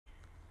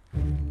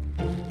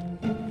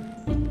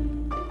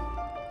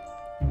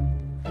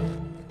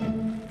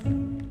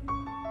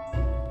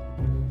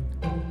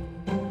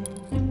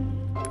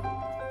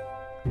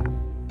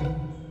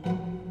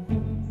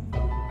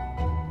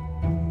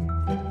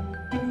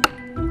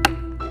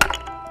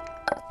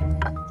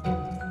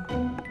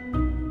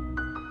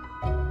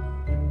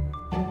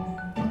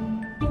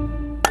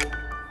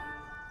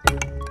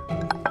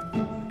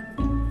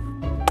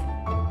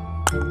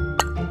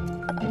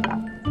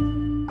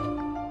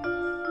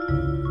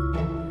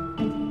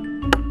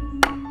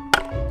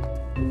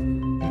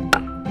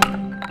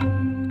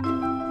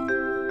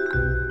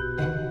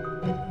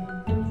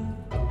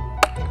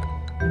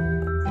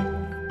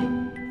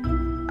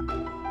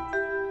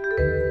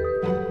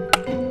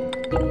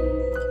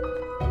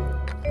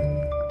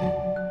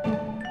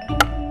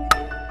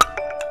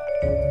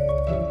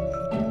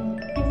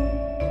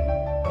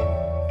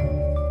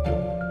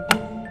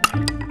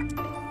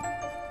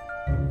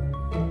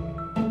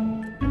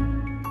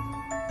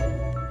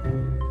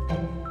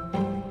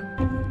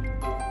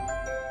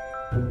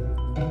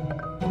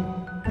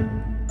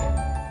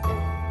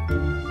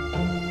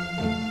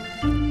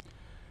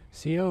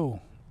CO,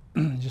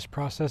 just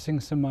processing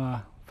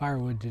some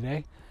firewood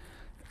today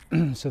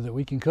so that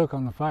we can cook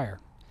on the fire.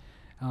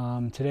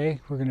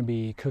 Today we're going to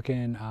be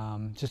cooking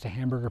just a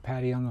hamburger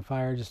patty on the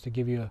fire, just to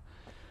give you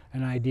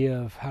an idea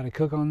of how to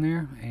cook on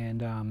there,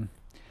 and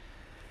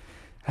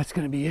that's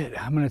going to be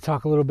it. I'm going to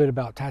talk a little bit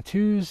about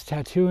tattoos,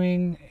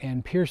 tattooing,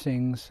 and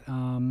piercings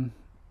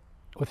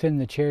within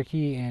the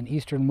Cherokee and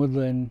Eastern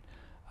Woodland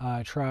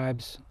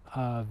tribes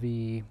of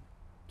the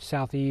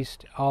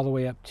southeast all the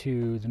way up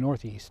to the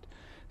northeast.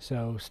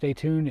 So stay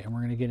tuned, and we're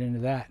going to get into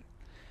that,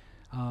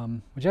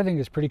 which I think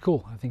is pretty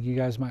cool. I think you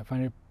guys might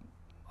find it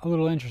a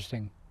little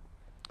interesting.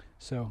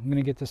 So I'm going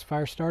to get this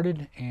fire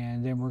started,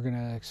 and then we're going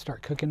to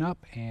start cooking up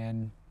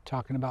and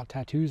talking about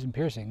tattoos and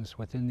piercings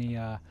within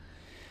the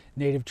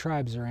native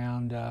tribes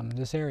around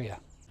this area.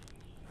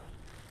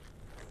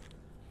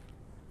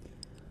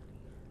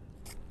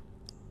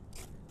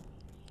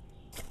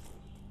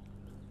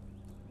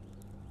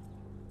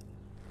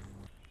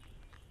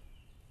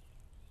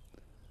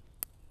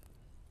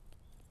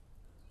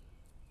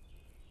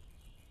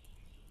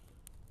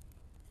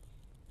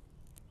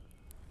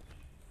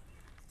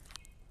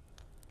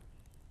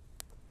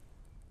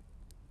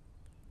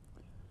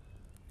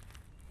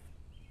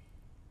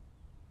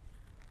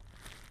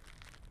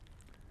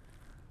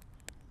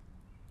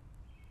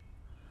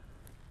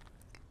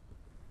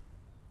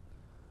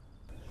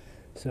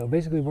 So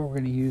basically what we're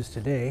going to use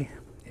today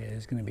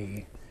is going to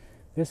be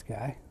this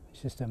guy.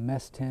 It's just a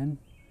mess tin.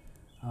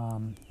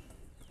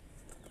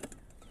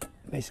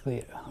 Basically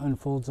it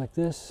unfolds like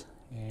this,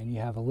 and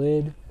you have a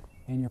lid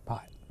and your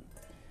pot,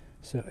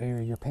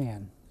 or your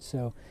pan.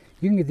 So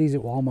you can get these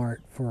at Walmart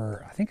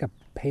for, I think I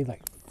paid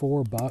like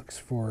 $4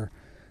 for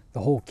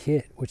the whole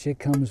kit, which it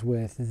comes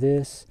with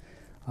this,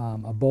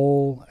 a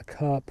bowl, a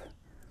cup,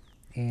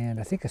 and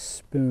I think a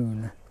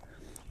spoon.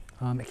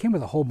 It came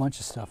with a whole bunch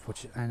of stuff,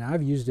 and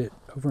I've used it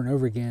over and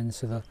over again.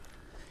 So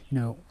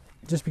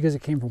just because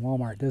it came from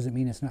Walmart doesn't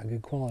mean it's not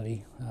good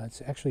quality.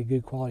 It's actually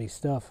good quality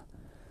stuff.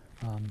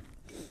 I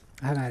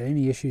haven't had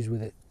any issues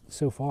with it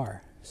so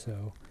far.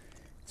 So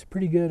it's a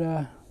pretty good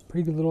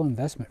little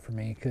investment for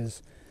me,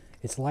 because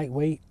it's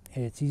lightweight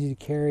and it's easy to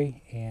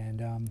carry,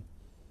 and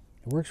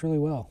it works really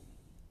well.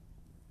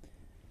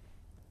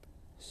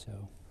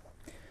 So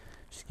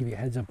just to give you a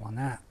heads up on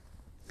that.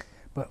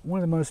 But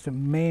one of the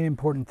main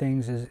important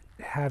things is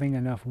having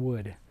enough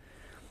wood.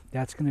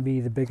 That's going to be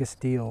the biggest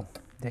deal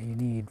that you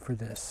need for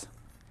this.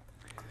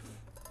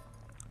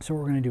 So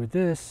what we're going to do with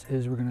this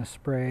is we're going to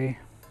spray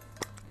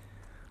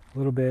a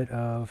little bit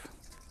of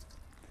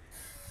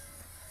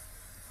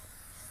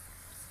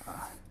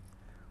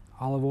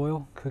olive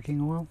oil, cooking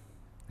oil.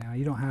 Now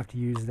you don't have to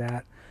use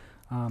that,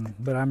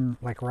 but I'm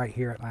like right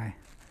here at my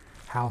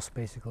house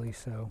basically,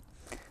 so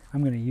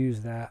I'm going to use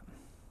that.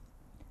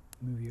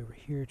 Move you over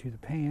here to the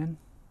pan.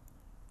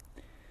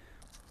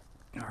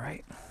 All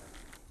right.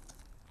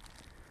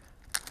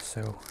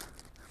 So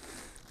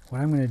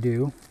what I'm going to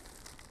do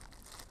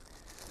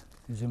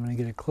is I'm going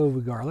to get a clove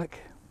of garlic.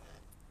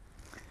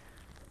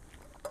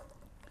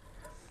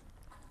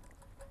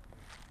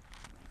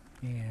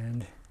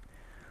 And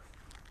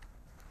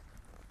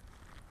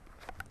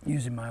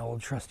using my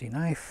old trusty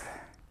knife,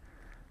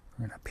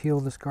 we're going to peel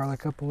this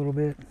garlic up a little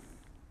bit.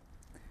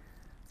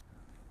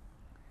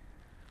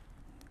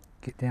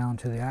 Get down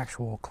to the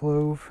actual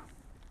clove.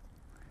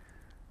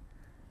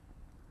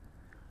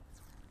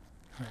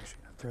 I'm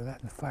actually going to throw that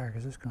in the fire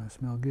because it's going to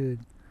smell good.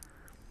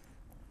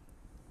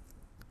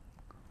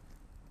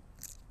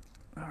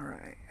 All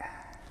right.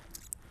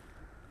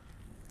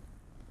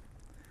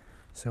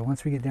 So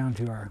once we get down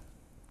to our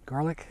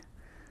garlic,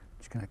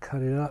 just going to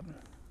cut it up.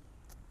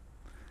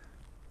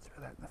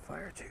 Throw that in the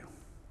fire too.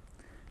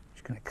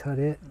 Just going to cut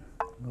it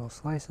little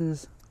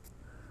slices.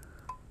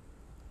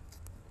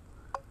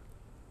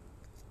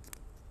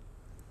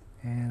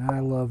 And I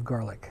love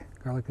garlic.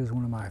 Garlic is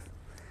one of my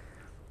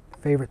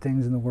favorite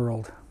things in the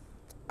world.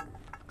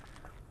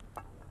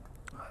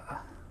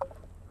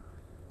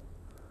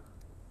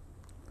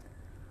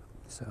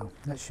 So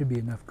that should be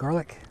enough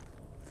garlic.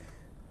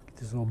 Get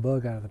this little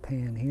bug out of the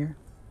pan here.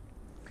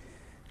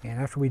 And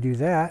after we do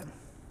that,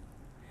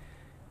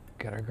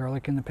 got our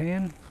garlic in the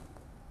pan.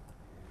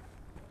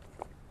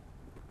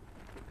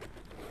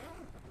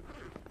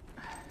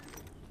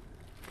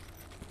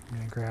 I'm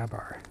going to grab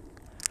our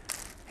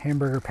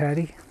hamburger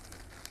patty.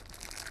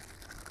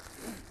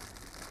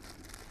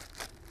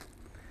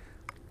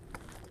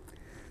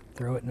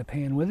 Throw it in the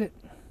pan with it,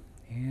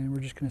 and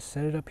we're just going to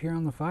set it up here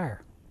on the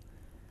fire.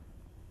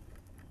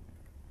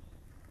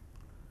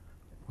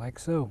 Like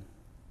so.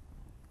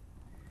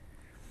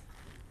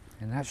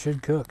 And that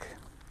should cook.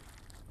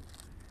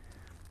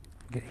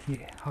 Get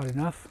it hot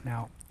enough.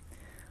 Now,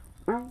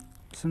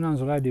 sometimes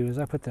what I do is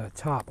I put the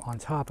top on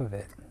top of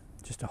it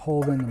just to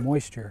hold in the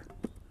moisture,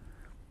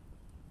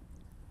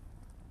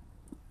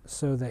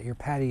 so that your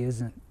patty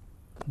isn't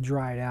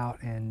dried out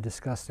and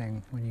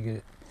disgusting when you get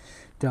it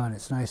done.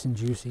 It's nice and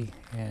juicy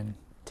and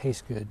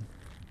tastes good.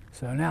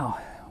 So now,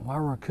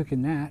 while we're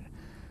cooking that,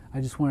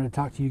 I just wanted to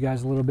talk to you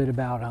guys a little bit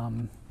about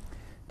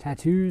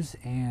tattoos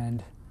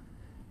and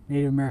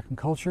Native American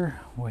culture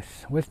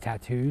with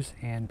tattoos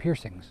and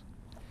piercings.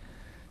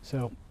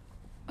 So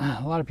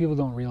a lot of people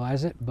don't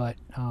realize it, but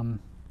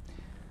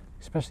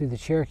especially the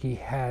Cherokee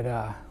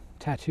had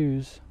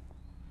tattoos.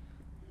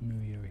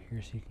 Move you over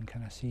here so you can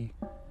kind of see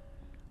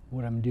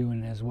what I'm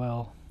doing, as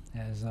well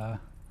as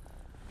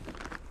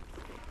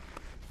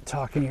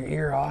talking your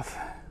ear off.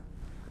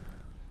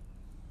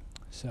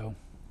 So,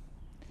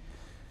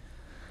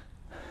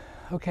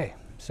 okay,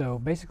 so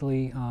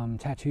basically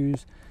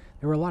tattoos,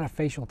 there were a lot of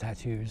facial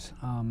tattoos.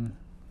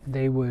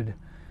 They would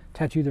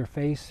tattoo their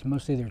face,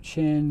 mostly their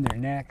chin, their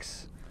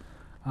necks.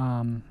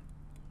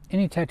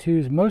 Any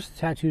tattoos, most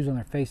tattoos on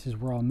their faces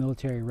were all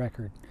military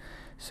record.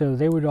 So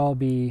they would all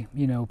be,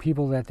 you know,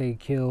 people that they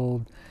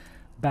killed,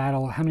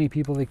 how many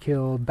people they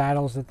killed,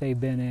 battles that they've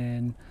been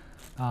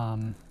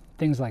in,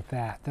 things like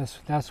that.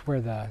 That's where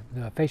the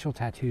facial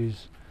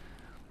tattoos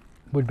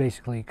would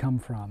basically come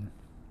from.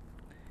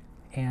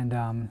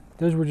 And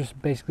those were just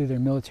basically their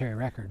military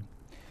record,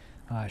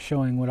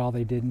 showing what all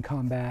they did in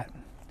combat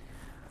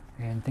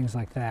and things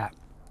like that.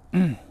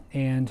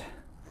 And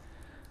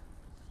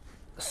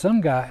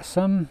some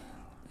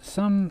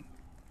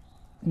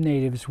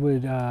natives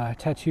would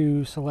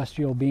tattoo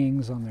celestial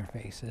beings on their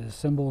faces,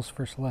 symbols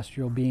for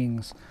celestial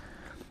beings.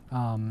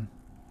 You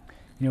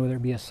know, whether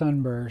it be a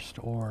sunburst,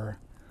 or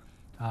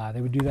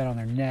they would do that on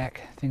their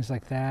neck, things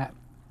like that.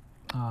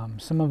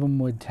 Some of them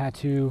would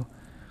tattoo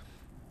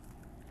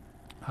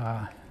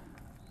a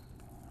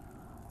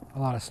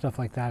lot of stuff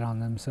like that on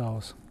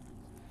themselves.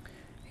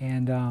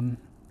 And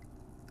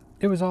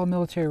it was all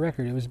military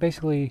record. It was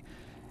basically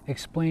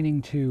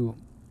explaining to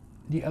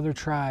the other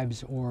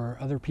tribes or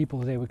other people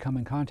they would come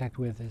in contact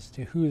with as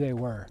to who they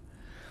were.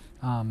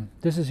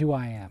 This is who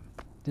I am.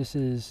 This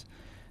is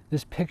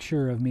this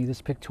picture of me,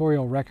 this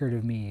pictorial record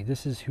of me.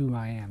 This is who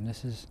I am.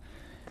 This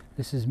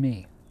is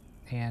me.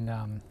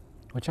 And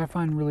which I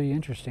find really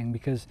interesting,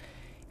 because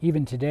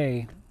even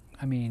today,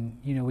 I mean,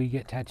 you know, we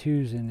get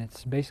tattoos and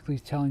it's basically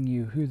telling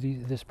you who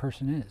this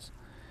person is,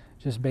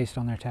 just based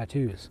on their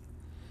tattoos,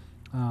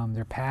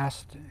 their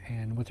past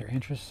and what their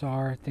interests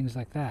are, things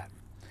like that.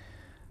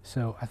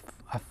 So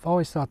I've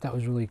always thought that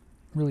was really,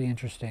 really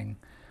interesting.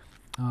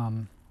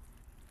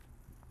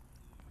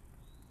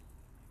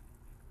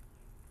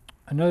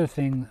 Another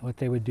thing, what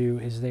they would do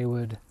is they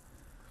wouldn't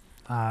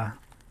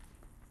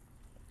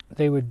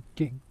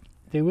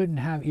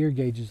have ear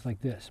gauges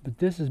like this, but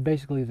this is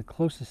basically the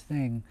closest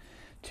thing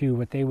to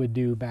what they would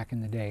do back in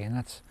the day, and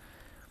that's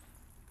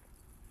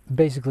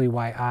basically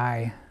why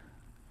I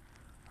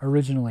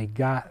originally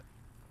got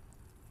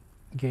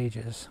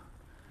gauges,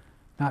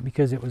 not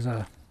because it was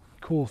a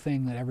cool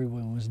thing that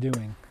everyone was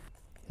doing.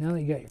 Now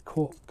that you got your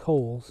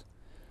coals,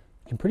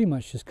 you can pretty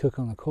much just cook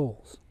on the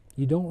coals.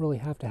 You don't really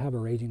have to have a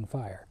raging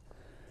fire.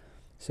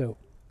 So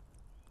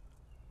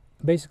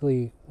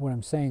basically what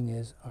I'm saying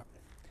is,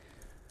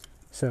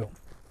 so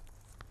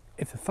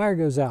if the fire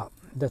goes out,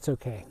 that's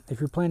okay.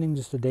 If you're planning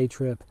just a day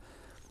trip,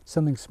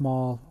 something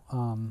small,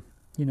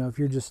 you know, if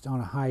you're just on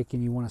a hike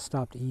and you want to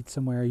stop to eat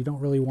somewhere, you don't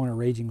really want a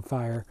raging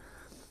fire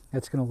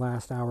that's going to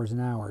last hours and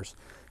hours.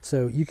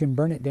 So you can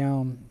burn it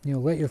down, you know,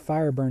 let your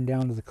fire burn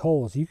down to the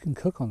coals. You can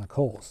cook on the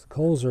coals. The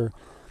coals are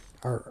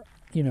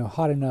you know,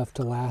 hot enough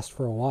to last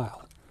for a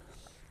while.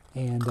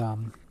 And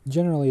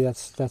generally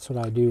that's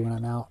what I do when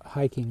I'm out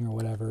hiking or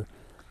whatever.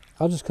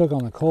 I'll just cook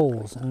on the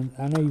coals. And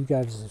I know you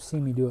guys have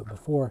seen me do it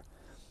before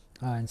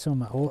in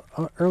some of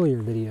my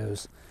earlier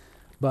videos,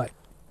 but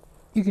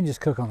you can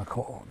just cook on the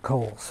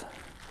coals.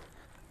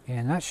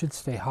 And that should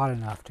stay hot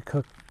enough to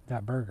cook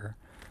that burger.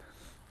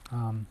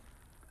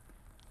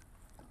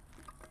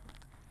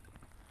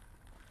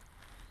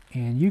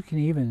 And you can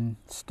even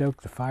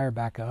stoke the fire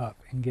back up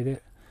and get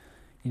it,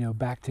 you know,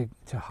 back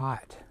to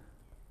hot,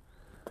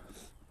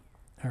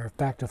 or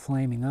back to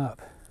flaming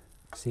up.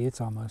 See,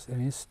 it's almost,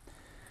 and it's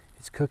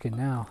cooking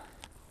now.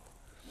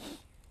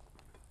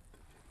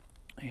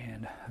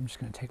 And I'm just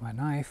going to take my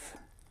knife,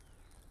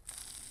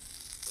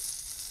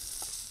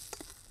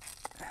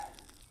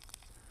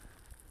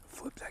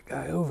 flip that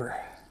guy over.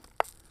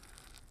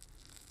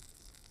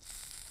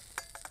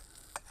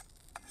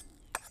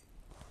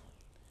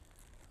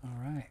 All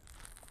right.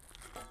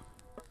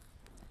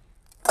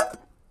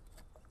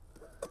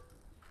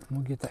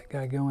 We'll get that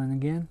guy going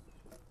again.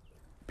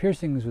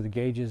 Piercings with the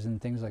gauges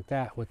and things like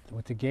that. With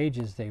the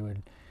gauges, they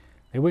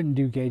wouldn't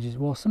do gauges.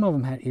 Well, some of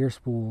them had ear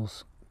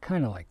spools,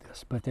 kind of like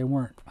this, but they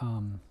weren't,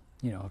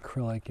 you know,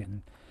 acrylic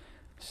and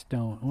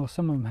stone. Well,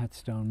 some of them had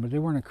stone, but they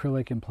weren't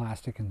acrylic and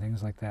plastic and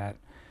things like that,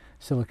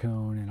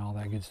 silicone and all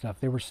that good stuff.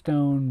 They were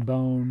stone,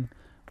 bone,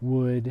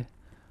 wood,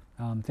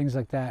 things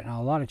like that. And a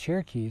lot of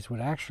Cherokees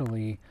would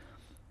actually,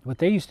 what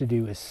they used to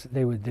do is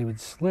they would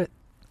slit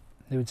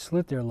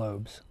their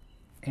lobes,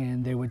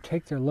 and they would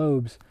take their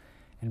lobes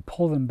and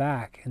pull them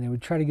back, and they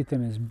would try to get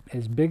them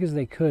as big as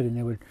they could, and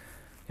they would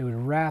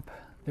wrap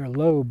their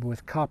lobe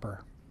with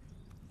copper,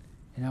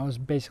 and that was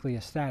basically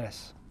a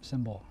status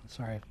symbol.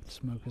 Sorry,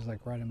 smoke is like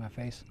right in my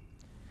face.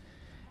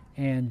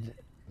 And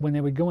when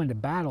they would go into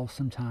battle,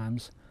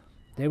 sometimes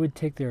they would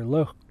take their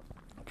lobe.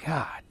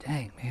 God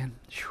dang, man.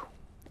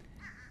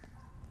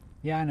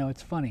 Yeah, I know,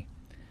 it's funny.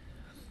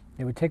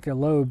 They would take their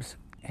lobes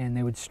and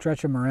they would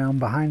stretch them around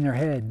behind their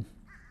head,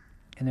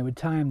 and they would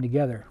tie them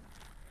together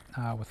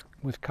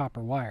with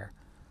copper wire.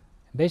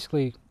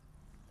 Basically,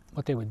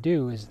 what they would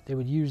do is they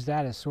would use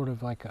that as sort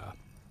of like a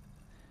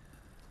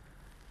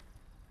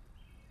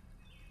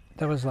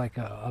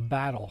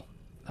battle.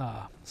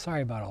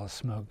 Sorry about all the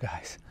smoke,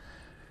 guys.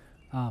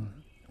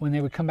 When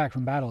they would come back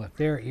from battle, if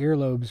their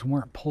earlobes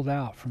weren't pulled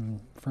out from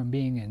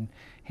being in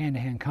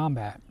hand-to-hand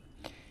combat,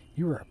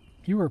 you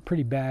were a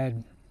pretty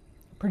bad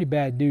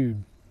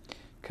dude.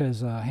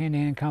 Because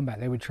hand-to-hand combat,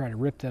 they would try to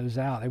rip those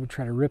out. They would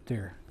try to rip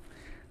their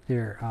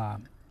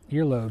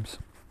earlobes,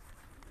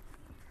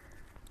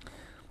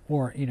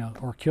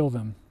 or kill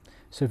them.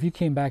 So if you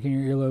came back and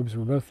your earlobes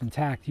were both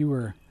intact, you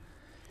were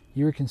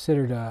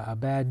considered a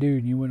bad dude,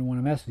 and you wouldn't want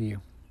to mess with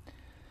you.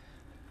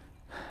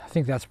 I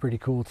think that's pretty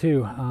cool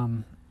too.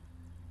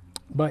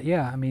 But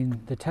yeah, I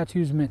mean, the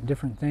tattoos meant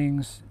different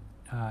things.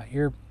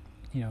 The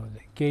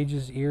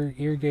gauges,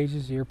 ear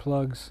gauges,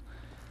 earplugs.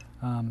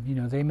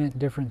 They meant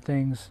different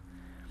things.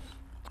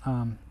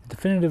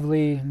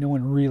 Definitively, no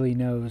one really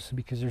knows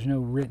because there's no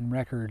written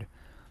record.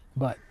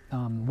 But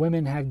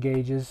women had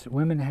gauges.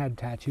 Women had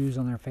tattoos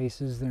on their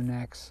faces, their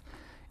necks,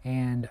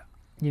 and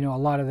a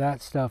lot of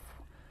that stuff.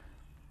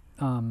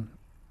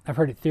 I've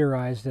heard it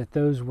theorized that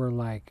those were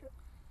like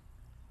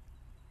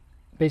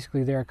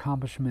basically their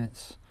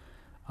accomplishments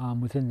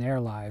within their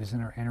lives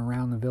and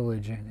around the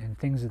village, and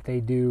things that they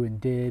do and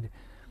did,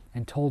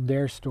 and told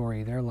their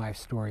story, their life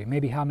story.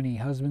 Maybe how many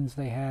husbands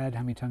they had,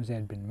 how many times they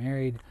had been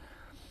married.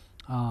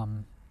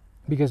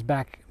 Because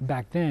back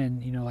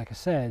then, like I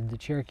said, the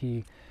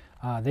Cherokee,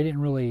 they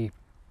didn't really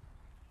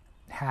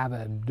have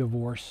a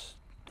divorce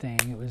thing.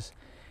 It was,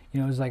 it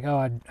was like, oh,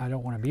 I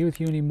don't want to be with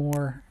you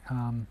anymore,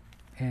 and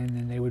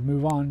then they would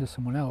move on to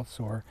someone else,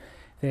 or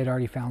if they had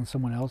already found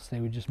someone else,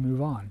 they would just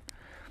move on.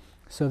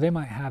 So they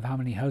might have how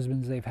many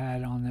husbands they've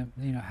had on them,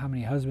 how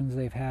many husbands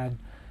they've had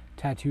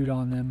tattooed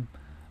on them,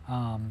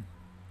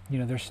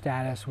 their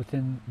status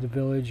within the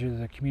village or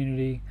the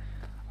community,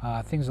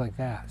 things like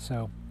that.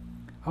 So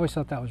I always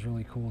thought that was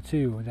really cool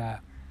too,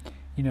 that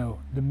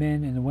the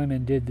men and the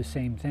women did the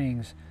same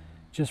things,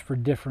 just for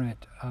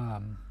different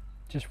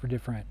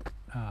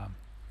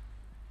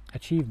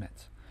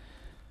achievements.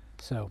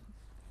 So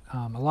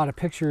a lot of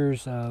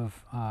pictures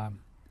of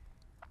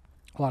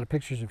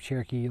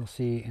Cherokee you'll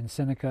see in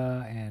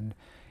Seneca and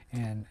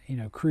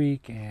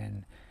Creek,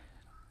 and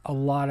a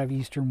lot of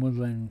Eastern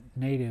Woodland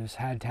natives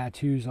had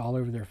tattoos all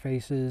over their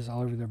faces,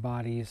 all over their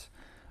bodies.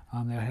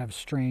 They would have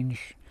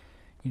strange,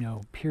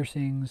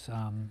 piercings,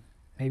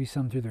 maybe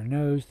some through their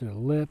nose, through their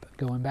lip,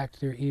 going back to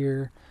their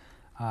ear,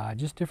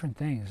 just different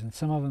things. And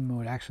some of them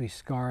would actually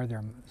scar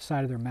their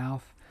side of their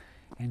mouth,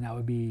 and that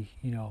would be,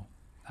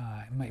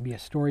 it might be a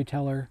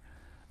storyteller,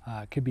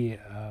 it could be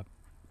a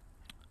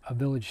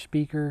village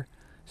speaker,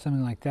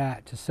 something like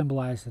that, to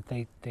symbolize that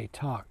they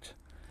talked,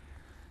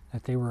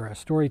 that they were a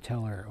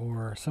storyteller,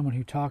 or someone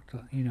who talked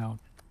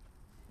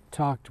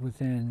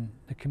within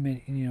the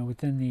community,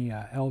 within the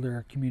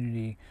elder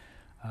community,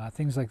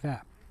 things like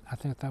that. I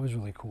thought that was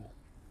really cool.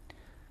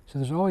 So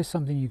there's always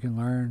something you can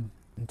learn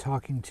in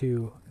talking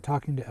to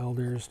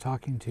elders,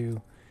 talking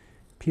to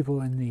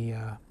people in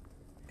the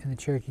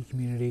Cherokee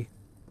community.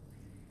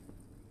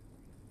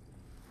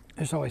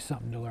 There's always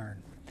something to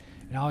learn.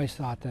 And I always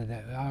thought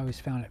I always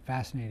found it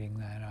fascinating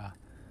that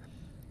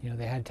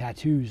they had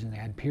tattoos and they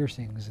had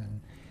piercings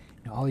and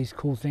all these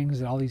cool things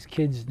that all these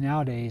kids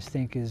nowadays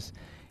think is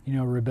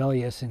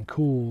rebellious and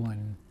cool,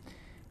 and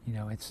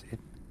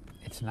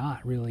it's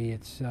not really.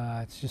 It's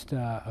just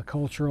a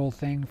cultural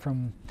thing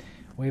from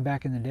way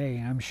back in the day.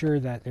 And I'm sure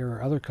that there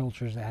were other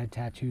cultures that had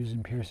tattoos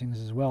and piercings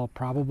as well.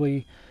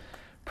 Probably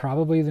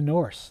the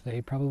Norse.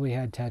 They probably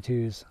had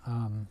tattoos.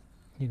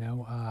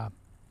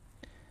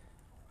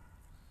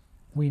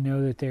 We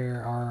know that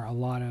there are a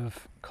lot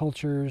of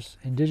cultures,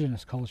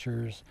 indigenous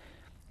cultures,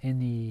 in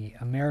the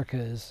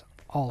Americas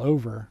all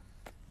over,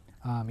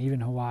 even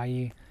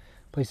Hawaii,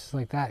 places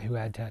like that, who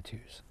had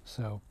tattoos.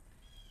 So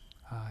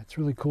it's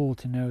really cool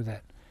to know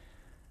that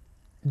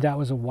that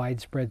was a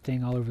widespread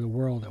thing all over the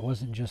world. It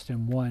wasn't just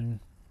in one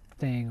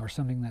thing or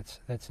something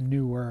that's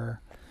newer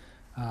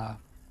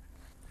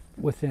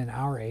within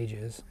our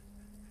ages.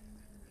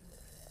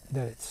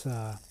 That it's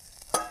a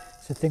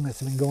thing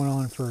that's been going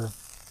on for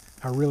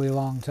a really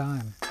long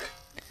time.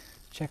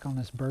 Check on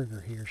this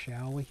burger here,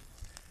 shall we?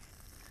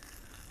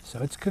 So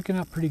it's cooking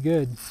up pretty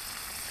good. I'm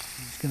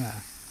just gonna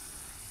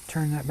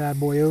turn that bad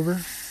boy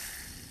over,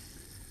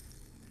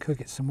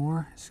 cook it some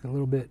more. It's a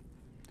little bit,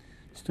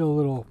 still a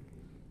little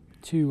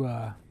too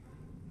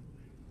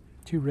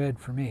red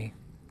for me.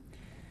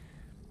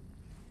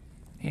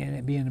 And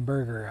it being a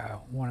burger, I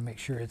want to make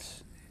sure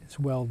it's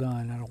well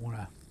done. I don't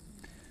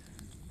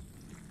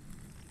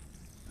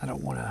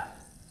want a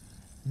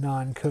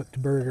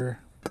non-cooked burger.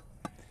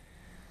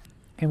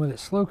 And with it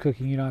slow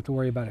cooking, you don't have to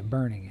worry about it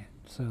burning it.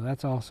 So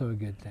that's also a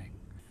good thing.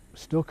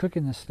 Still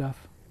cooking this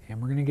stuff,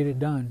 and we're gonna get it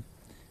done.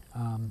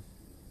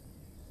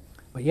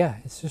 But yeah,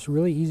 it's just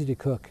really easy to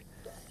cook,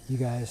 you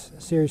guys.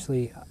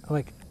 Seriously,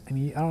 like, I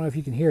mean, I don't know if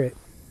you can hear it,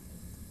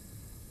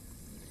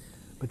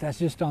 but that's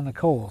just on the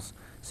coals.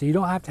 So you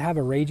don't have to have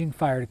a raging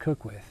fire to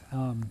cook with.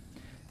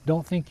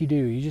 Don't think you do.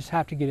 You just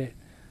have to get it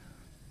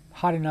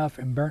hot enough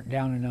and burnt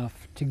down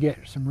enough to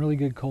get some really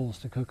good coals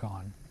to cook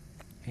on,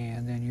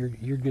 and then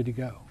you're good to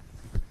go.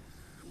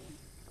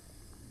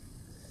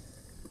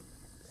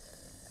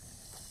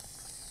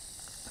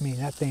 I mean,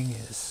 that thing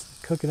is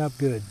cooking up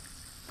good,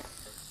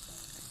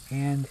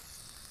 and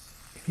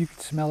if you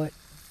could smell it,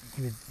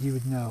 you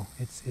would know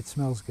it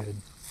smells good,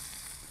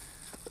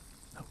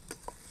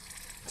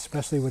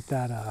 especially with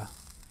that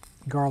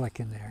garlic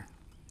in there.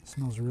 It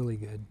smells really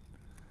good.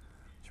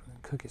 So we're gonna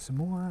cook it some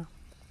more.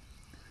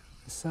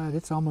 This side,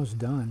 it's almost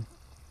done.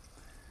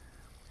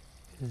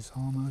 It is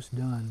almost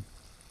done.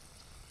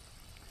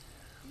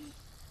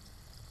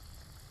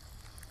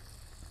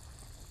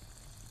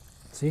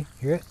 See,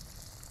 hear it?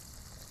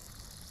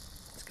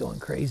 It's going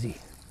crazy.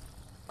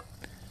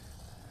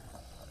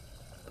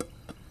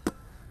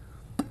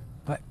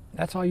 But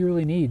that's all you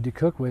really need to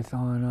cook with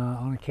on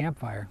a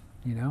campfire,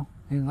 you know.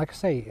 And like I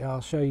say,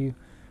 I'll show you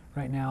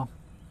right now.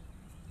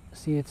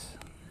 See, it's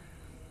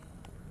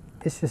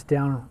just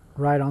down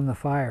right on the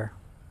fire.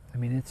 I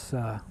mean, it's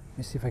let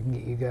me see if I can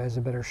get you guys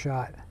a better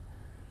shot.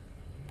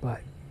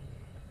 But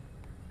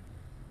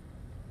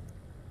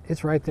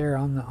it's right there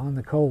on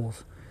the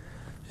coals,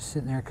 just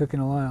sitting there cooking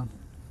along,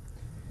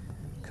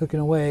 cooking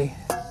away.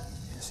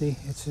 See,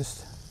 it's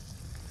just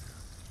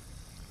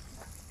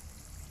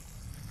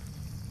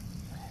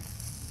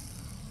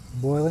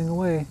boiling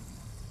away,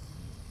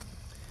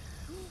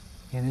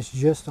 and it's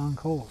just on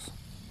coals.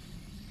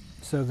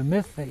 So the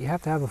myth that you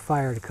have to have a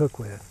fire to cook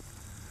with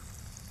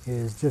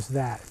is just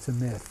that. It's a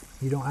myth.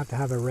 You don't have to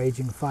have a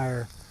raging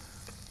fire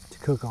to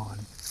cook on.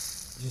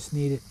 You just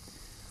need it.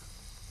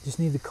 Just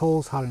need the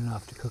coals hot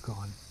enough to cook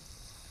on.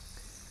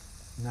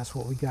 And that's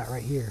what we got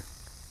right here.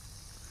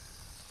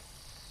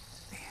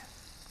 Man.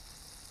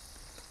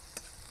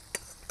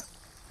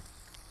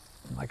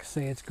 And like I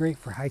say, it's great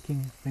for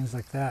hiking, things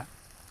like that.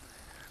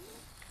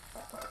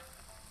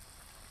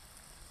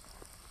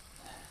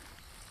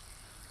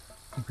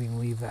 I think we can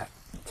leave that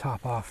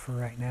top off for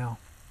right now.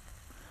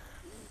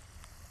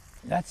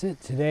 That's it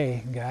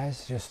today,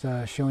 guys. Just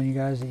showing you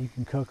guys that you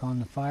can cook on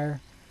the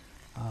fire,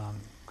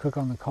 cook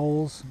on the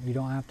coals. You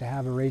don't have to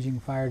have a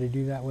raging fire to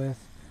do that with.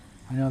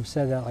 I know I've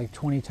said that like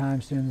 20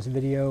 times during this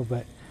video,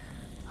 but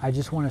I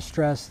just want to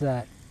stress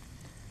that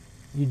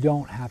you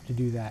don't have to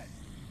do that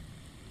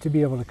to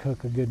be able to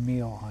cook a good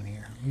meal on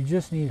here. You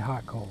just need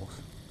hot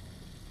coals.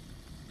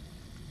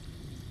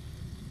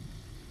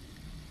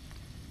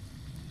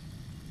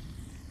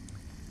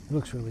 It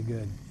looks really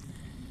good.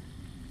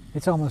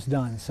 It's almost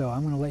done, so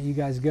I'm going to let you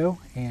guys go,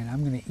 and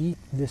I'm going to eat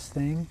this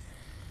thing,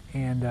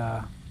 and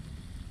I'm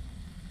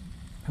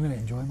going to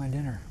enjoy my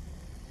dinner.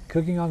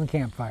 Cooking on the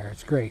campfire,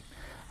 it's great.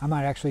 I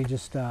might actually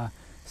just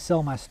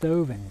sell my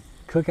stove and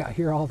cook out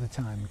here all the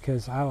time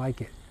because I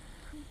like it.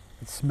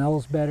 It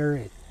smells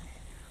better.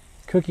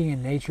 Cooking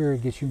in nature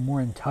gets you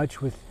more in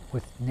touch with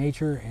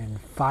nature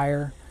and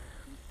fire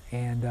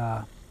and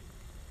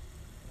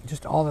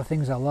just all the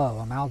things I love.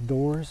 I'm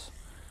outdoors.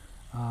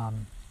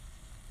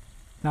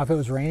 Now if it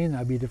was raining,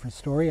 that'd be a different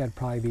story. I'd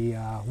probably be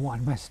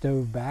wanting my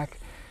stove back,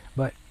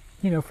 but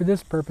you know, for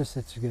this purpose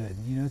it's good.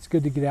 You know, it's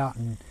good to get out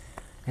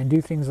and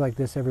do things like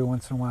this every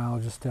once in a while,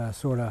 just to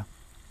sort of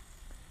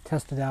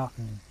test it out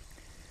and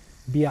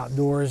be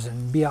outdoors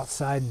and be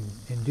outside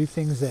and do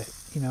things that,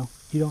 you know,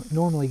 you don't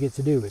normally get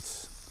to do.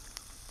 It's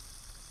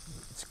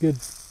good.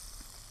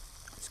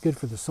 It's good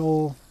for the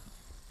soul.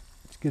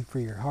 It's good for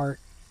your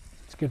heart.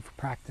 It's good for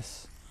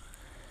practice.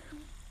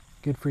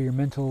 Good for your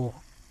mental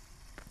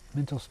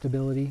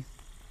stability.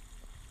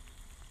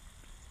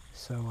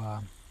 So,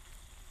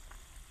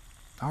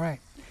 all right.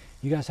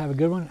 You guys have a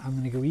good one. I'm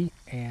going to go eat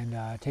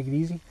and take it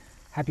easy.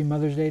 Happy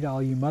Mother's Day to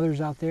all you mothers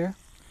out there.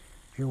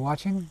 If you're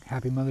watching,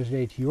 happy Mother's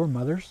Day to your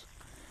mothers.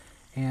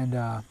 And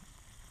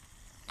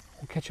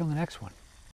we'll catch you on the next one.